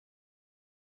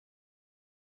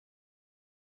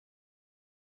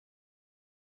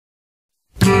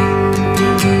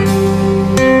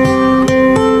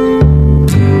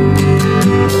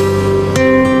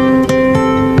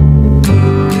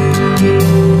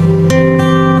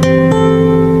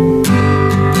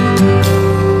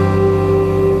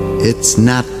It's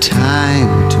not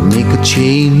time to make a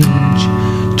change.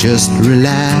 Just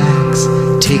relax,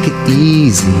 take it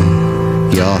easy.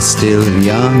 You're still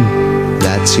young,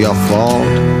 that's your fault.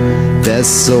 There's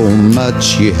so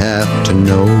much you have to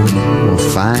know.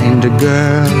 Find a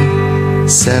girl,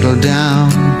 settle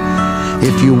down.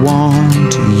 If you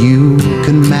want, you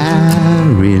can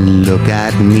marry. Look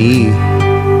at me,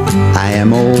 I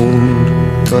am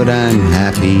old, but I'm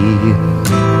happy.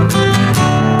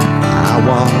 I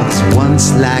was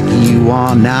once like you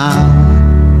are now,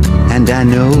 and I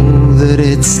know that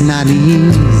it's not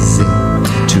easy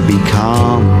to be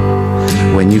calm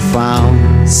when you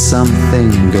found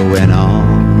something going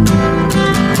on.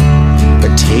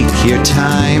 But take your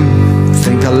time,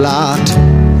 think a lot.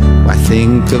 Why,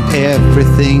 think of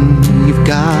everything you've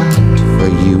got, for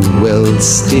you will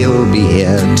still be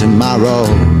here tomorrow,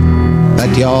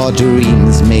 but your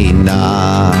dreams may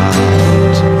not.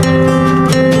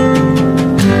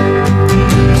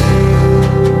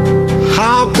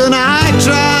 How can I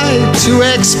try to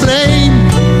explain?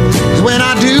 When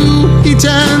I do, he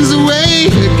turns away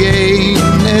again.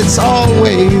 It's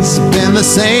always been the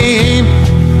same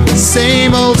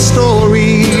old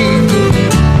story.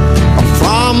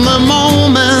 From the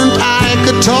moment I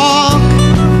could talk,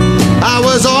 I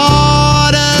was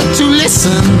ordered to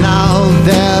listen. Now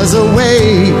there's a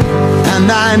way,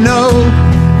 and I know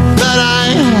that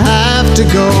I have to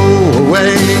go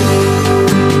away.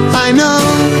 I know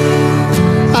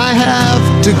I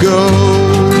have to go.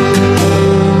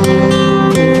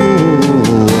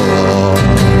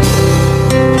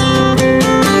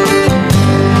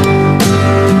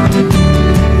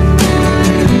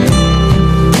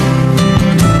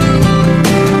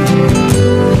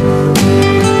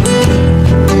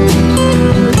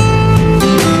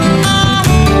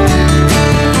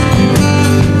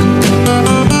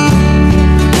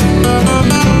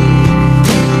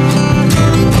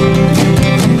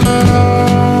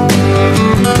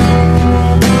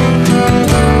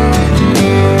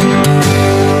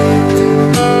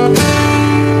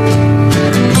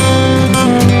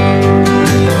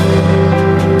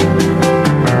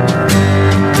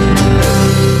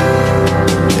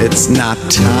 It's not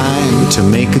time to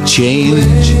make a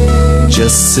change.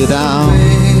 Just sit down,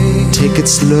 take it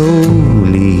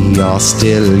slowly. You're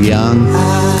still young,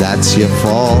 that's your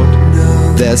fault.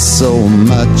 There's so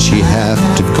much you have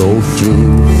to go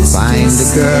through. Find a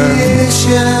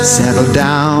girl, settle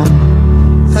down.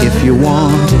 If you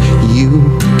want, you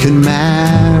can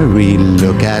marry.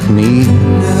 Look at me,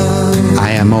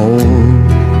 I am old,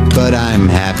 but I'm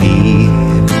happy.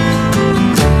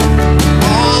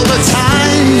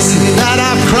 That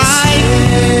I've cried,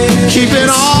 keeping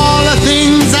all the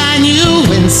things I knew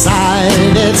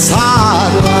inside. It's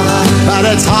hard, but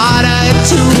it's harder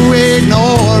to ignore.